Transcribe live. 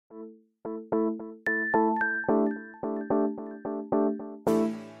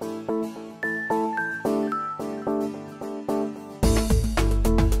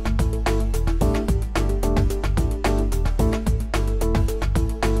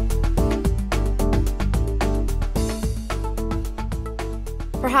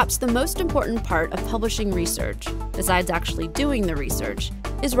Perhaps the most important part of publishing research, besides actually doing the research,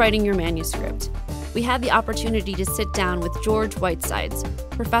 is writing your manuscript. We had the opportunity to sit down with George Whitesides,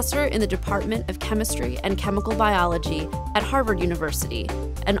 professor in the Department of Chemistry and Chemical Biology at Harvard University,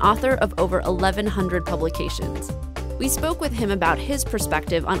 and author of over 1,100 publications. We spoke with him about his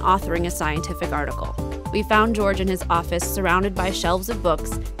perspective on authoring a scientific article. We found George in his office surrounded by shelves of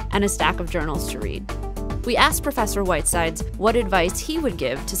books and a stack of journals to read. We asked Professor Whitesides what advice he would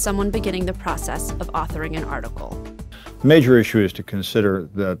give to someone beginning the process of authoring an article. The major issue is to consider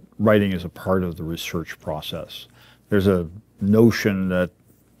that writing is a part of the research process. There's a notion that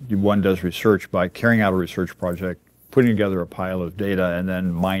one does research by carrying out a research project, putting together a pile of data, and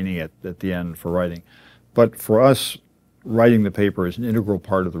then mining it at the end for writing. But for us, writing the paper is an integral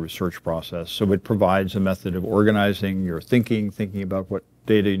part of the research process, so it provides a method of organizing your thinking about what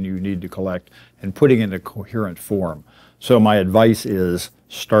data you need to collect, and putting it in a coherent form. So my advice is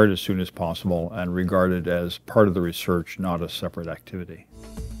start as soon as possible and regard it as part of the research, not a separate activity.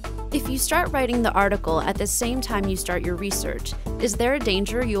 If you start writing the article at the same time you start your research, is there a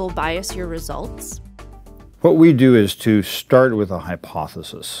danger you will bias your results? What we do is to start with a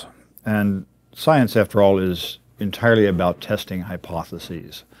hypothesis. And science, after all, is entirely about testing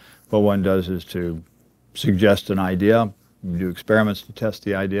hypotheses. What one does is to suggest an idea, you do experiments to test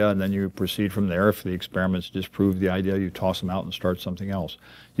the idea, and then you proceed from there. If the experiments disprove the idea, you toss them out and start something else.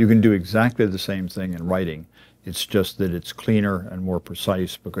 You can do exactly the same thing in writing. It's just that it's cleaner and more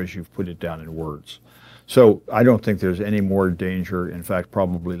precise because you've put it down in words. So I don't think there's any more danger, in fact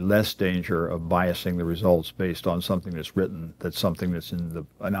probably less danger, of biasing the results based on something that's written, that's something that's an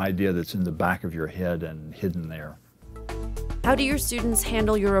idea that's in the back of your head and hidden there. How do your students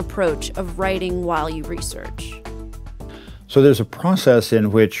handle your approach of writing while you research? So there's a process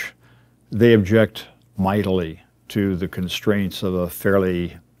in which they object mightily to the constraints of a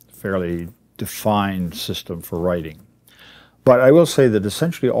fairly defined system for writing. But I will say that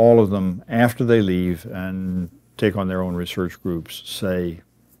essentially all of them, after they leave and take on their own research groups, say,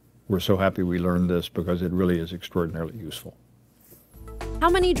 we're so happy we learned this because it really is extraordinarily useful. How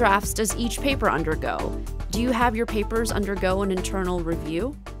many drafts does each paper undergo? Do you have your papers undergo an internal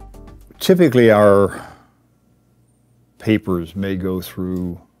review? Typically our papers may go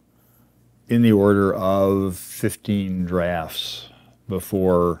through in the order of 15 drafts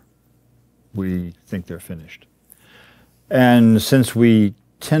before we think they're finished. And since we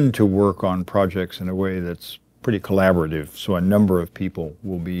tend to work on projects in a way that's pretty collaborative, so a number of people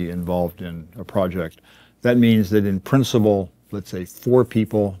will be involved in a project, that means that in principle, let's say 4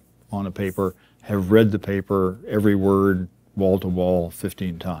 people on a paper have read the paper, every word, wall to wall,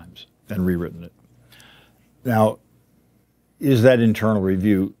 15 times and rewritten it. Now, is that internal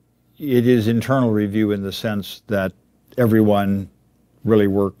review? It is internal review in the sense that everyone really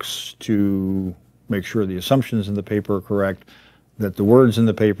works to make sure the assumptions in the paper are correct, that the words in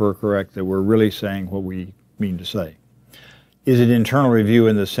the paper are correct, that we're really saying what we mean to say. Is it internal review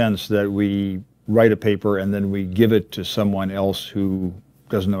in the sense that we write a paper and then we give it to someone else who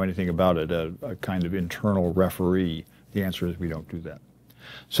doesn't know anything about it, a kind of internal referee? The answer is we don't do that.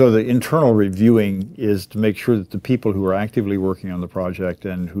 So the internal reviewing is to make sure that the people who are actively working on the project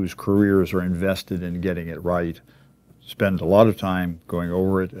and whose careers are invested in getting it right spend a lot of time going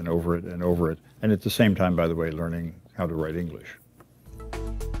over it and over it and over it, and at the same time, by the way, learning how to write English.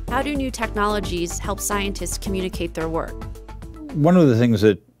 How do new technologies help scientists communicate their work? One of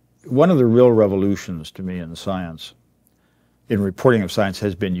the real revolutions to me in science, in reporting of science,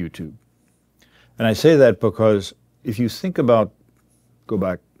 has been YouTube. And I say that because if you think about, go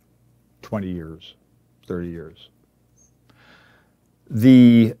back 20 years, 30 years,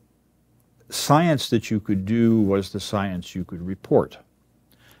 the science that you could do was the science you could report.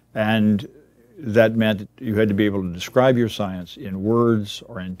 And that meant you had to be able to describe your science in words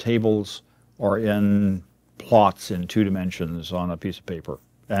or in tables or in plots in 2 dimensions on a piece of paper.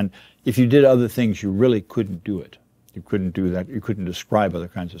 And if you did other things, you really couldn't do it. You couldn't do that. You couldn't describe other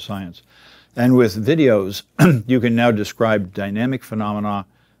kinds of science. And with videos, you can now describe dynamic phenomena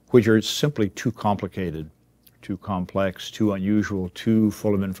which are simply too complicated, too complex, too unusual, too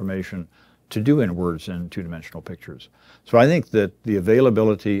full of information to do in words and 2-dimensional pictures. So I think that the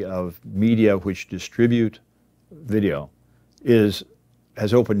availability of media which distribute video has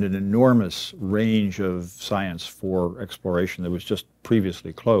opened an enormous range of science for exploration that was just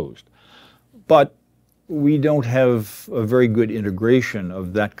previously closed. But we don't have a very good integration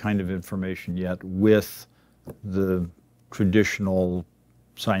of that kind of information yet with the traditional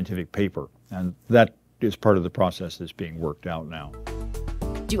scientific paper. And that is part of the process that's being worked out now.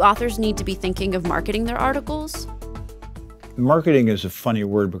 Do authors need to be thinking of marketing their articles? Marketing is a funny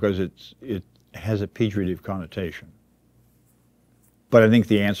word because it has a pejorative connotation. But I think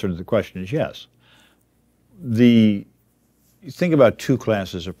the answer to the question is yes. Think about two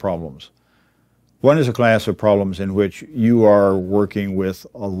classes of problems. One is a class of problems in which you are working with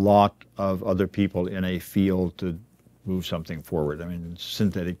a lot of other people in a field to move something forward. I mean,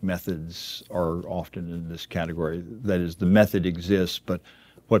 synthetic methods are often in this category. That is, the method exists, but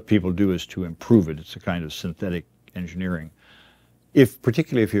what people do is to improve it. It's a kind of synthetic engineering.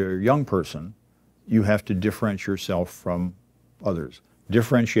 Particularly if you're a young person, you have to differentiate yourself from others.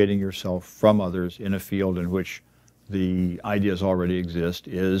 Differentiating yourself from others in a field in which the ideas already exist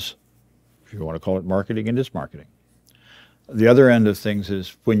is, if you want to call it marketing, it is marketing. The other end of things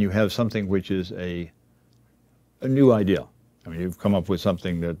is when you have something which is a new idea. I mean, you've come up with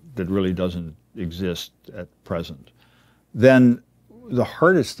something that really doesn't exist at present. Then the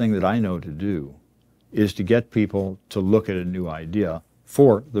hardest thing that I know to do is to get people to look at a new idea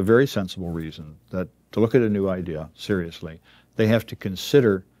for the very sensible reason that to look at a new idea seriously, they have to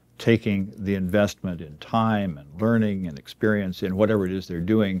consider taking the investment in time and learning and experience in whatever it is they're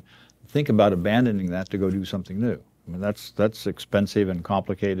doing. Think about abandoning that to go do something new. I mean, that's expensive and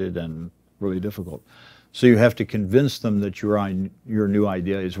complicated and really difficult. So you have to convince them that your new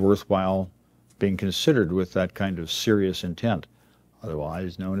idea is worthwhile being considered with that kind of serious intent,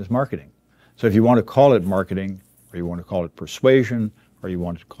 otherwise known as marketing. So if you want to call it marketing, or you want to call it persuasion, or you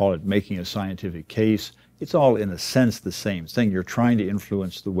want to call it making a scientific case, it's all in a sense the same thing. You're trying to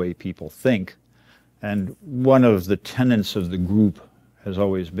influence the way people think. And one of the tenets of the group has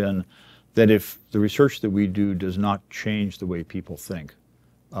always been that if the research that we do does not change the way people think,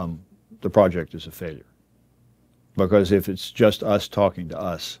 the project is a failure. Because if it's just us talking to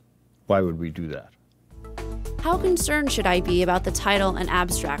us, why would we do that? How concerned should I be about the title and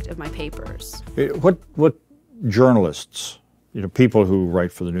abstract of my papers? What journalists, people who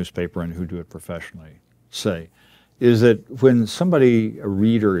write for the newspaper and who do it professionally, say is that when a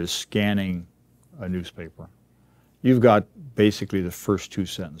reader is scanning a newspaper, you've got basically the first two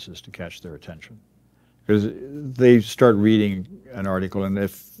sentences to catch their attention. Because they start reading an article, and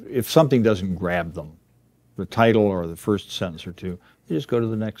if something doesn't grab them, the title or the first sentence or two, they just go to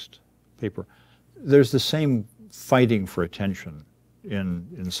the next paper. There's the same fighting for attention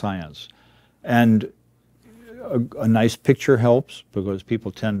in science. And a nice picture helps because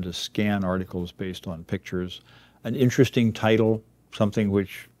people tend to scan articles based on pictures. An interesting title, something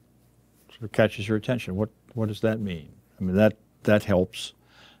which sort of catches your attention. What does that mean? I mean, that helps.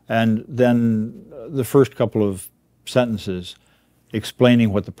 And then the first couple of sentences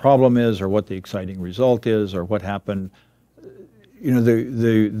explaining what the problem is or what the exciting result is or what happened.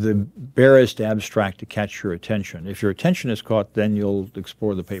 The barest abstract to catch your attention. If your attention is caught, then you'll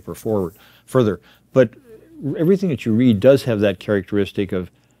explore the paper further. But everything that you read does have that characteristic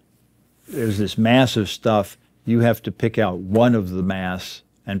of there's this mass of stuff. You have to pick out one of the mass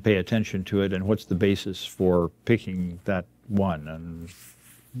and pay attention to it, and what's the basis for picking that one? And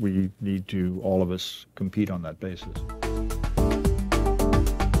we need to, all of us, compete on that basis.